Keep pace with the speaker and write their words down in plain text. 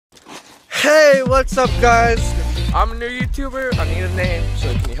Hey, what's up guys? I'm a new YouTuber, I need a name,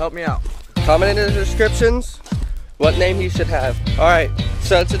 so can you help me out? Comment in the descriptions what name he should have. Alright,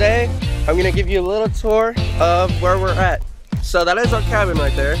 so today I'm gonna give you a little tour of where we're at. So that is our cabin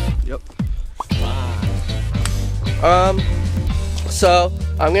right there. Yep. So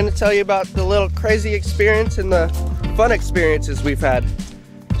I'm gonna tell you about the little crazy experience and the fun experiences we've had.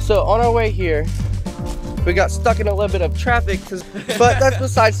 So on our way here, we got stuck in a little bit of traffic, but that's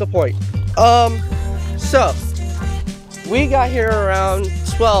besides the point. So we got here around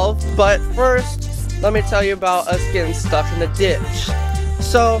 12, but first let me tell you about us getting stuck in the ditch.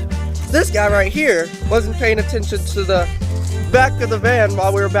 So this guy right here wasn't paying attention to the back of the van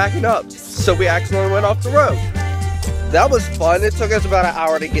while we were backing up, so we accidentally went off the road. That was fun. It took us about an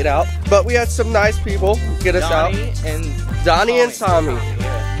hour to get out, but we had some nice people get us out. Donnie and Tommy.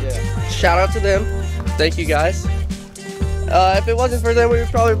 Yeah. Shout out to them. Thank you guys. If it wasn't for them, we would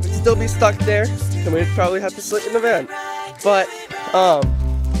probably still be stuck there, and we'd probably have to sleep in the van. But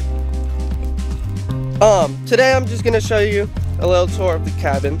today I'm just gonna show you a little tour of the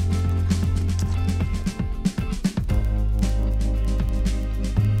cabin.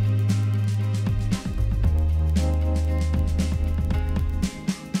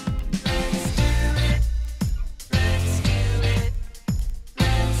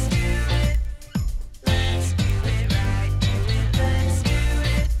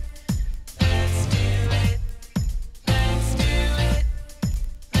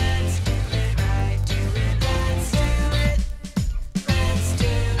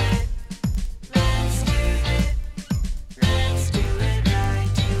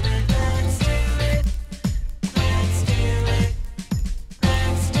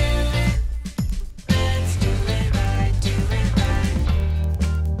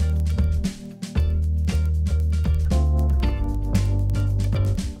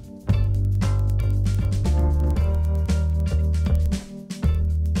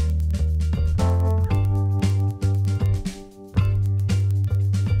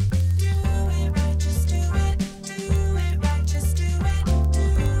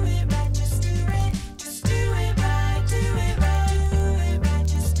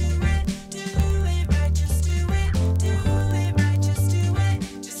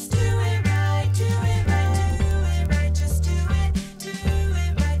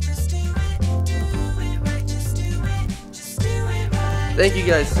 Thank you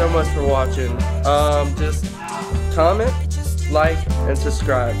guys so much for watching. Just comment, like, and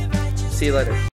subscribe. See you later.